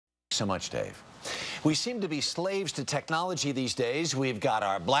so much, Dave. We seem to be slaves to technology these days. We've got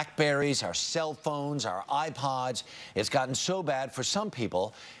our Blackberries, our cell phones, our iPods. It's gotten so bad for some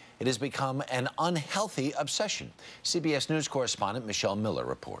people, it has become an unhealthy obsession. CBS News correspondent Michelle Miller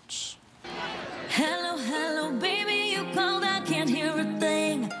reports. Hello, hello, baby, you called, I can't hear a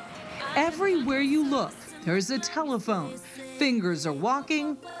thing. Everywhere you look, there's a telephone. Fingers are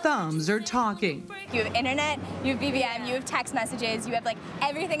walking, thumbs are talking. You have internet, you have BBM, you have text messages, you have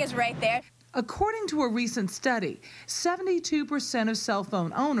everything is right there. According to a recent study, 72% of cell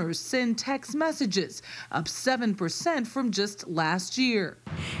phone owners send text messages, up 7% from just last year.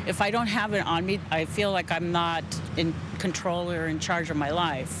 If I don't have it on me, I feel like I'm not in control or in charge of my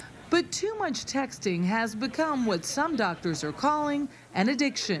life. But too much texting has become what some doctors are calling an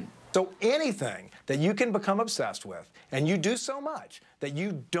addiction. So anything that you can become obsessed with, and you do so much that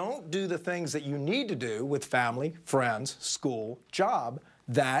you don't do the things that you need to do with family, friends, school, job,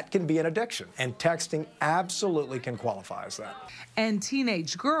 that can be an addiction. And texting absolutely can qualify as that. And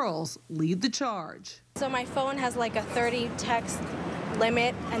teenage girls lead the charge. So my phone has a 30 text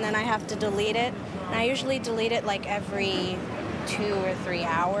limit, and then I have to delete it. And I usually delete it every 2 or 3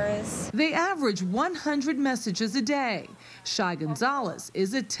 hours. They average 100 messages a day. Shy Gonzalez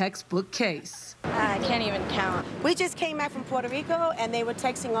is a textbook case. I can't even count. We just came back from Puerto Rico, and they were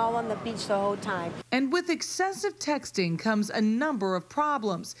texting all on the beach the whole time. And with excessive texting comes a number of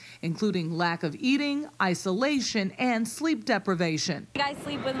problems, including lack of eating, isolation, and sleep deprivation. I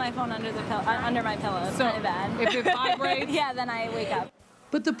sleep with my phone under my pillow. It's kind of bad. If it vibrates, yeah, then I wake up.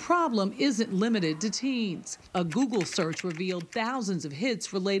 But the problem isn't limited to teens. A Google search revealed thousands of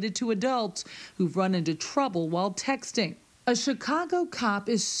hits related to adults who've run into trouble while texting. A Chicago cop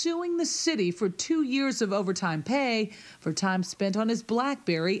is suing the city for 2 years of overtime pay for time spent on his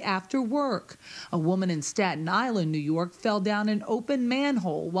BlackBerry after work. A woman in Staten Island, New York, fell down an open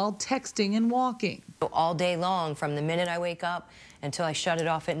manhole while texting and walking. All day long, from the minute I wake up until I shut it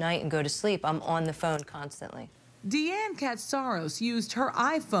off at night and go to sleep, I'm on the phone constantly. Deanne Katsaros used her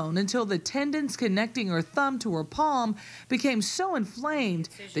iPhone until the tendons connecting her thumb to her palm became so inflamed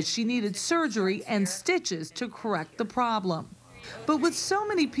that she needed surgery and stitches to correct the problem. But with so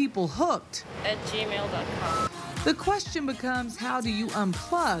many people hooked, @gmail.com. the question becomes, how do you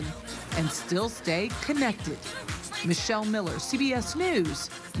unplug and still stay connected? Michelle Miller, CBS News,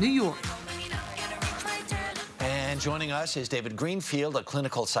 New York. And joining us is David Greenfield, a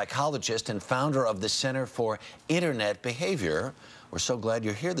clinical psychologist and founder of the Center for Internet Behavior. We're so glad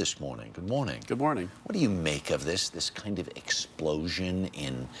you're here this morning. Good morning. Good morning. What do you make of this kind of explosion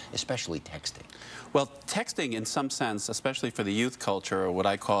in especially texting? Well, texting in some sense, especially for the youth culture, or what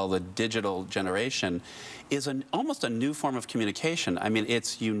I call the digital generation, is almost a new form of communication. I mean,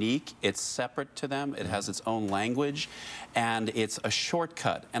 it's unique, it's separate to them, it has its own language, and it's a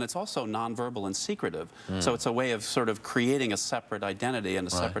shortcut, and it's also nonverbal and secretive. So it's a way of sort of creating a separate identity and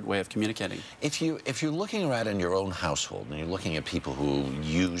a separate way of communicating. If you're looking around in your own household and you're looking at people who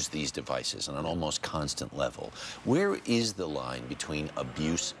use these devices on an almost constant level, where is the line between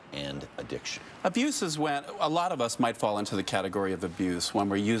abuse and addiction? Abuse is when a lot of us might fall into the category of abuse, when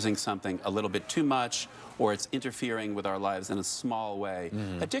we're using something a little bit too much or it's interfering with our lives in a small way.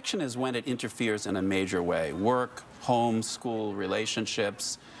 Addiction is when it interferes in a major way. Work, home, school,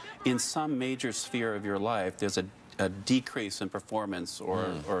 relationships. In some major sphere of your life, there's a decrease in performance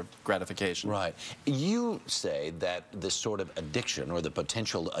or gratification. Right. You say that this sort of addiction or the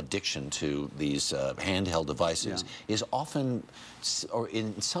potential addiction to these handheld devices is often, or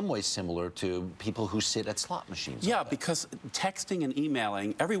in some ways, similar to people who sit at slot machines. Yeah, because texting and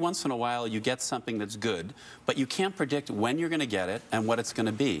emailing, every once in a while you get something that's good, but you can't predict when you're going to get it and what it's going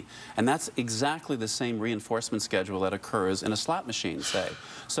to be. And that's exactly the same reinforcement schedule that occurs in a slot machine, say.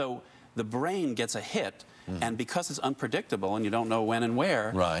 So the brain gets a hit, and because it's unpredictable and you don't know when and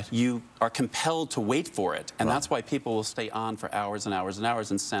where, you are compelled to wait for it. And that's why people will stay on for hours and hours and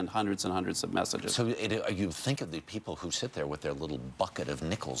hours and send hundreds and hundreds of messages. So you think of the people who sit there with their little bucket of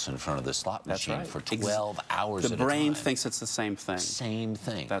nickels in front of the slot machine for 12 hours at a time. The brain thinks it's the same thing. Same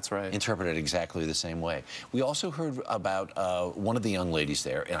thing. That's right. Interpreted exactly the same way. We also heard about one of the young ladies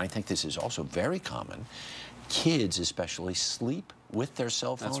there, and I think this is also very common. Kids especially sleep with their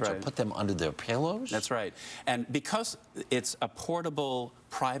cell phones or put them under their pillows? That's right. And because it's a portable,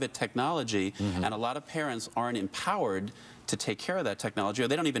 private technology, and a lot of parents aren't empowered to take care of that technology, or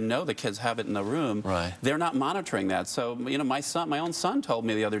they don't even know the kids have it in the room, they're not monitoring that. So, you know, my own son told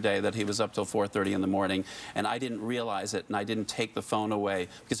me the other day that he was up till 4:30 in the morning, and I didn't realize it, and I didn't take the phone away.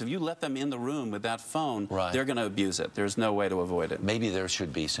 Because if you let them in the room with that phone, they're going to abuse it. There's no way to avoid it. Maybe there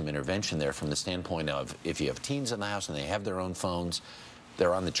should be some intervention there from the standpoint of if you have teens in the house and they have their own phones,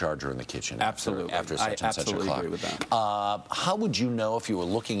 they're on the charger in the kitchen. Absolutely. After such and such a clock. I absolutely agree with that. How would you know if you were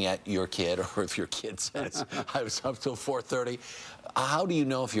looking at your kid, or if your kid says, I was up till 4:30, how do you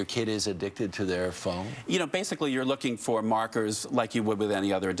know if your kid is addicted to their phone? You know, basically you're looking for markers like you would with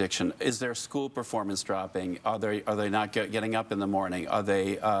any other addiction. Is their school performance dropping? Are they not getting up in the morning? Are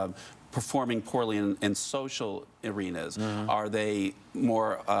they performing poorly in social arenas? Are they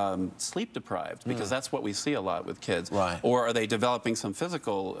more sleep deprived? Because that's what we see a lot with kids. Right. Or are they developing some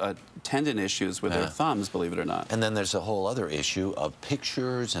physical tendon issues with their thumbs, believe it or not? And then there's a whole other issue of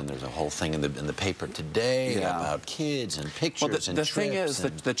pictures, and there's a whole thing in the paper today about kids and pictures and the trips. thing is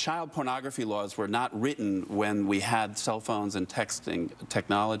that the child pornography laws were not written when we had cell phones and texting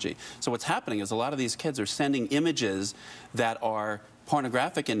technology. So what's happening is a lot of these kids are sending images that are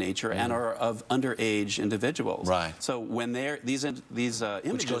pornographic in nature and are of underage individuals. Right. So when these images,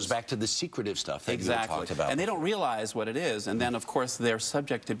 which goes back to the secretive stuff that you talked about. And they don't realize what it is, and then of course they're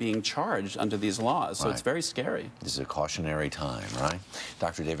subject to being charged under these laws. So it's very scary. This is a cautionary time, right?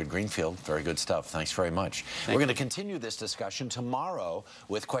 Dr. David Greenfield, very good stuff. Thanks very much. We're going to continue this discussion tomorrow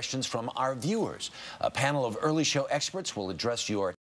with questions from our viewers. A panel of early show experts will address your